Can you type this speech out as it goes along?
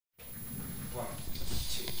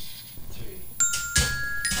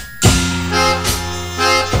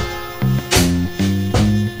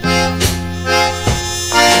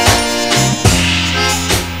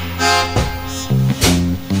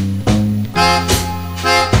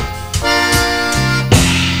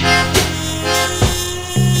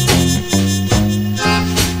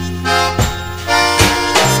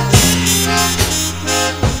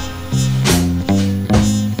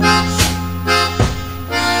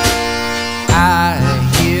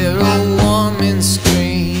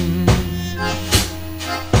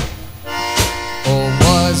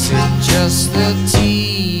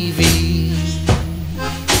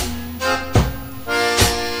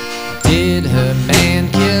the man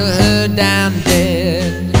kill her down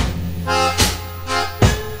dead?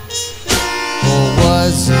 Or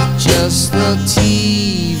was it just the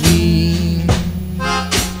TV?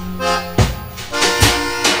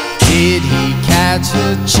 Did he catch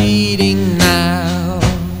her cheating now?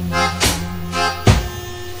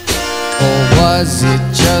 Or was it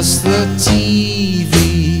just the TV?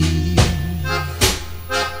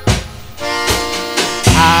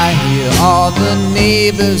 I hear all the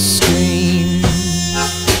neighbors scream.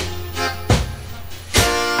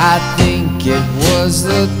 I think it was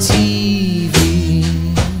the TV.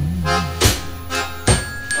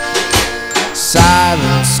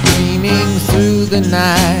 Sirens screaming through the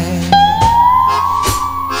night.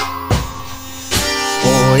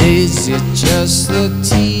 Or is it just the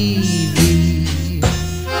TV?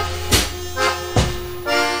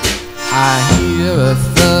 I hear a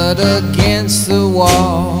thud against the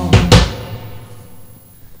wall.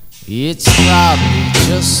 It's probably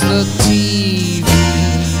just the TV.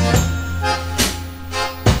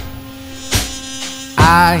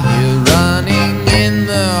 I hear running in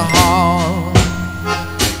the hall.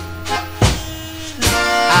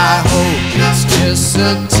 I hope it's just a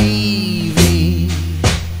TV.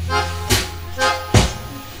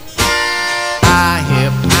 I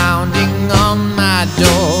hear pounding on my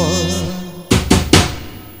door.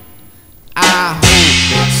 I hope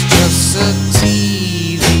it's just a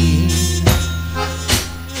TV.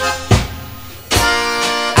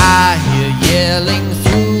 I hear yelling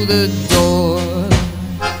through the door.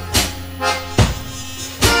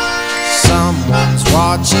 Someone's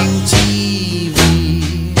watching TV.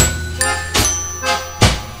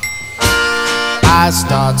 I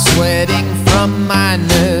start sweating from my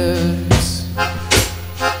nerves.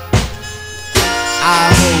 I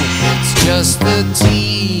hope it's just the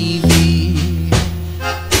TV.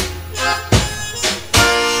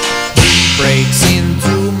 He breaks in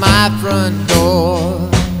through my front door.